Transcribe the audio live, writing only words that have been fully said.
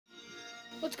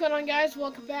What's going on, guys?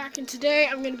 Welcome back, and today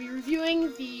I'm going to be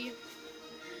reviewing the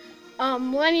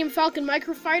Millennium Falcon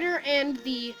microfighter and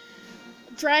the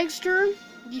dragster,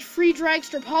 the free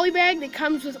dragster polybag that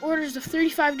comes with orders of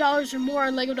 $35 or more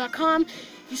on Lego.com.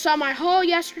 If you saw my haul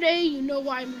yesterday, you know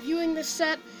why I'm reviewing this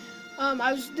set.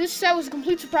 This set was a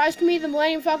complete surprise to me, the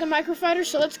Millennium Falcon microfighter,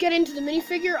 so let's get into the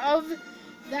minifigure of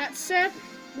that set,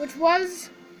 which was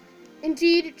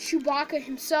indeed Chewbacca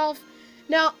himself.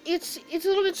 Now, it's a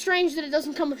little bit strange that it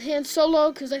doesn't come with Han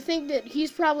Solo, because I think that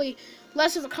he's probably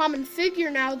less of a common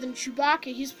figure now than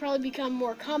Chewbacca. He's probably become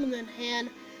more common than Han.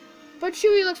 But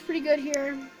Chewie looks pretty good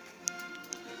here.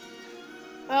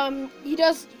 He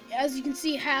does, as you can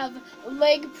see, have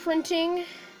leg printing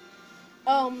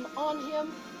on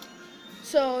him.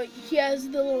 So he has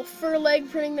the little fur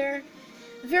leg printing there.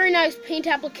 Very nice paint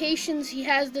applications. He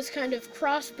has this kind of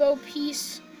crossbow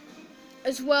piece,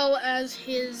 as well as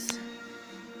his...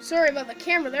 Sorry about the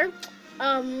camera there.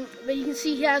 But you can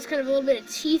see he has kind of a little bit of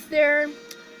teeth there,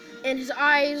 and his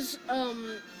eyes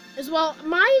as well.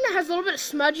 Mine has a little bit of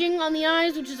smudging on the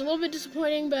eyes, which is a little bit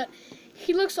disappointing, but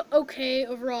he looks okay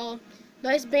overall.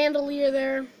 Nice bandolier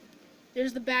there.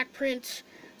 There's the back print.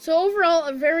 So overall,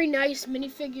 a very nice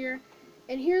minifigure.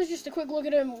 And here's just a quick look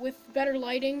at him with better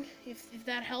lighting, if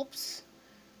that helps.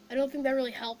 I don't think that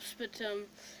really helps, but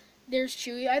there's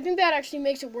Chewie. I think that actually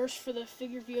makes it worse for the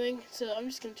figure viewing, so I'm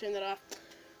just going to turn that off.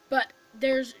 But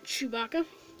there's Chewbacca.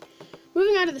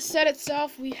 Moving on to the set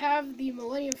itself, we have the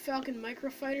Millennium Falcon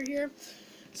microfighter here.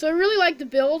 So I really like the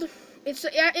build.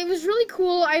 It was really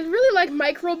cool. I really like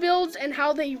micro builds and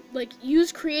how they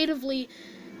use creatively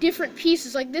different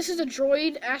pieces. Like this is a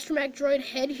droid, astromech droid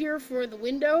head here for the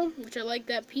window, which I like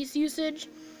that piece usage.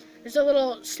 There's a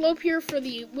little slope here for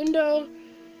the window,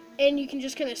 and you can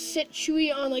just kind of sit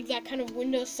Chewie on like that kind of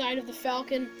window side of the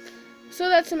Falcon. So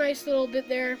that's a nice little bit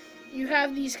there. You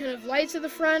have these kind of lights at the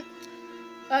front.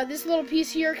 This little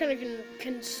piece here kind of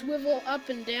can swivel up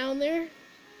and down there.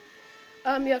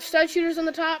 You have stud shooters on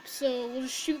the top, so we'll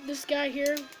just shoot this guy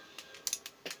here.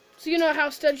 So you know how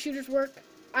stud shooters work.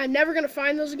 I'm never gonna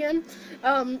find those again.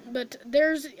 But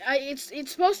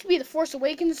it's supposed to be the Force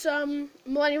Awakens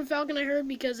Millennium Falcon, I heard,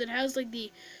 because it has like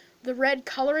the red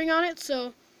coloring on it.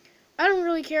 So I don't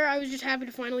really care. I was just happy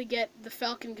to finally get the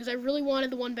Falcon because I really wanted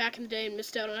the one back in the day and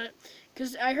missed out on it.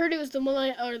 Because I heard it was the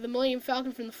Millennium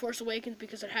Falcon from the Force Awakens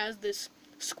because it has this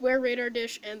square radar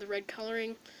dish and the red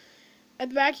coloring. At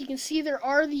the back, you can see there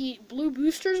are the blue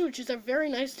boosters, which is a very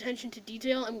nice attention to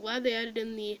detail. I'm glad they added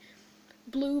in the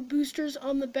blue boosters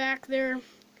on the back there.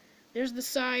 There's the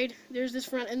side, there's this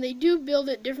front, and they do build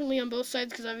it differently on both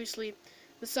sides because obviously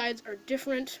the sides are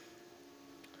different.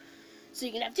 So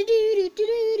you can have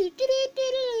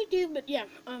but yeah,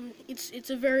 it's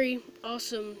a very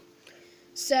awesome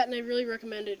set, and I really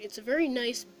recommend it. It's a very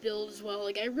nice build as well.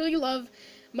 Like I really love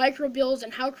micro builds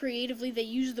and how creatively they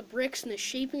use the bricks and the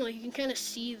shaping. Like you can kind of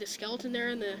see the skeleton there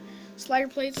and the slider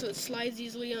plate, so it slides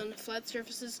easily on flat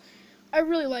surfaces. I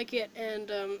really like it, and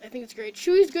I think it's great.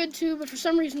 Chewie's good too, but for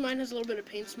some reason mine has a little bit of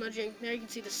paint smudging. There you can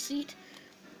see the seat.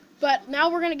 But now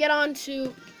we're gonna get on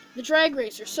to the drag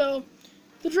racer. So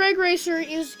the drag racer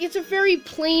it's a very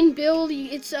plain build.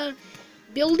 It's a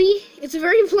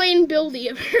very plain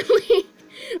buildy apparently.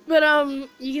 But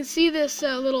you can see this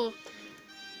little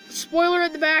spoiler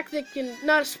at the back that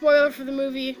not a spoiler for the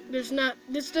movie. This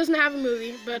doesn't have a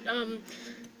movie, but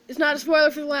it's not a spoiler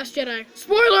for The Last Jedi.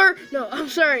 Spoiler! No, I'm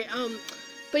sorry.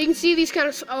 But you can see these kind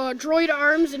of droid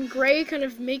arms in gray kind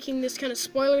of making this kind of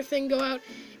spoiler thing go out.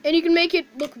 And you can make it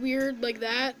look weird like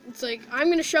that. It's like, I'm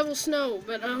going to shovel snow,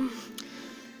 but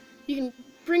you can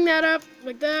bring that up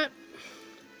like that.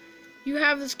 You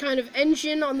have this kind of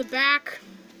engine on the back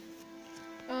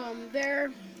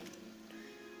there.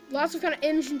 Lots of kind of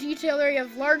engine detail there. You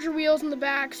have larger wheels in the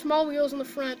back, small wheels in the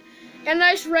front, and a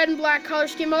nice red and black color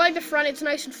scheme. I like the front. It's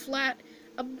nice and flat.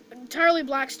 An entirely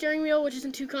black steering wheel, which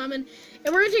isn't too common.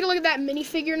 And we're going to take a look at that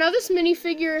minifigure. Now, this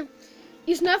minifigure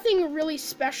is nothing really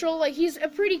special. Like, he's a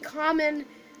pretty common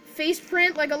face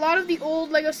print. Like, a lot of the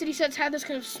old LEGO City sets had this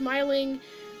kind of smiling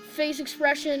face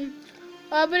expression.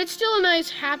 But it's still a nice,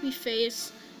 happy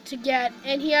face to get.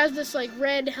 And he has this, like,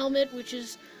 red helmet, which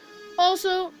is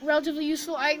also relatively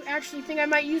useful. I actually think I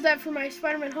might use that for my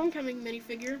Spider-Man Homecoming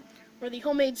minifigure, or the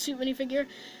homemade suit minifigure.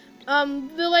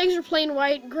 The legs are plain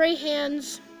white, gray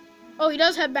hands. Oh, he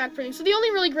does have back printing. So the only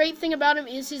really great thing about him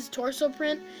is his torso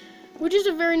print, which is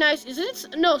a very nice...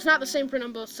 No, it's not the same print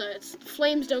on both sides.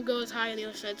 Flames don't go as high on the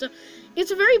other side. So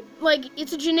it's a very,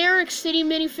 it's a generic city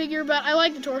minifigure, but I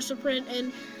like the torso print,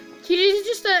 and he's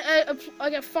just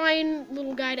a fine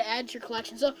little guy to add to your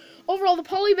collection. So overall, the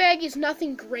polybag is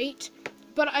nothing great,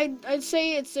 but I'd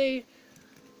say it's a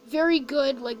very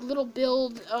good like little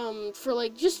build for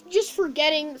like just for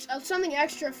getting something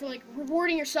extra for like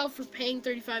rewarding yourself for paying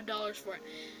 $35 for it.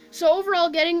 So overall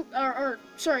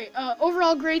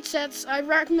overall great sets. I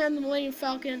recommend the Millennium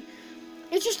Falcon.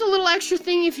 It's just a little extra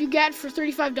thing if you get for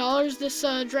 $35. This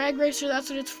drag racer, that's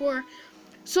what it's for.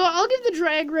 So I'll give the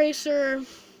drag racer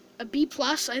a B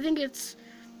plus. I think it's,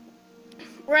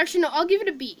 or actually no, I'll give it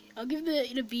a B. I'll give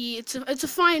it a B. It's a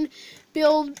fine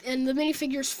build, and the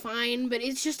minifigure's fine, but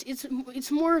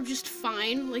it's more of just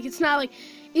fine. Like, it's not like,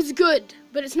 it's good,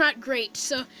 but it's not great.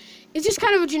 So it's just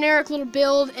kind of a generic little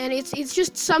build, and it's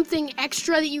just something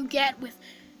extra that you get with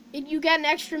it. You get an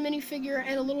extra minifigure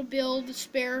and a little build to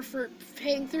spare for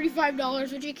paying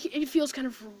 $35, which it feels kind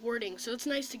of rewarding. So it's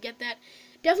nice to get that.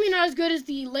 Definitely not as good as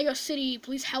the Lego City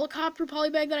Police Helicopter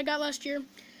polybag that I got last year.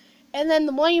 And then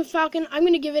the Millennium Falcon, I'm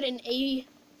going to give it an A.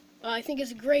 I think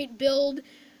it's a great build.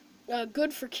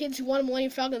 Good for kids who want a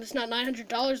Millennium Falcon that's not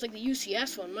 $900 like the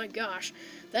UCS one. My gosh,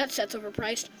 that set's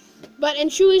overpriced. And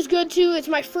Chewie's good too. It's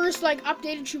my first like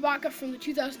updated Chewbacca from the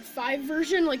 2005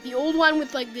 version, like the old one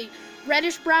with like the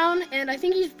reddish brown, and I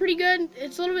think he's pretty good.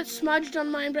 It's a little bit smudged on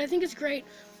mine, but I think it's great.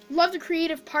 Love the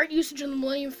creative part usage on the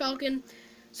Millennium Falcon.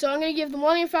 So I'm going to give the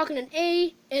Millennium Falcon an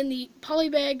A and the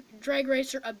polybag drag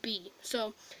racer a B.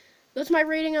 So that's my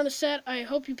rating on the set. I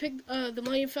hope you pick the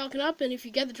Millennium Falcon up, and if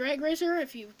you get the drag racer,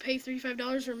 if you pay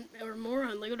 $35 or more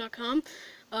on Lego.com,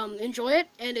 enjoy it.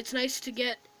 And it's nice to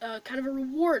get kind of a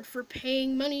reward for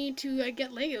paying money to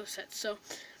get Lego sets. So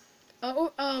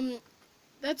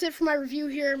that's it for my review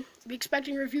here. I'll be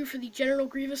expecting a review for the General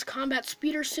Grievous Combat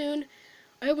Speeder soon.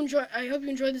 I hope you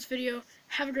enjoyed this video.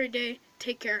 Have a great day.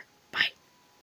 Take care. Bye.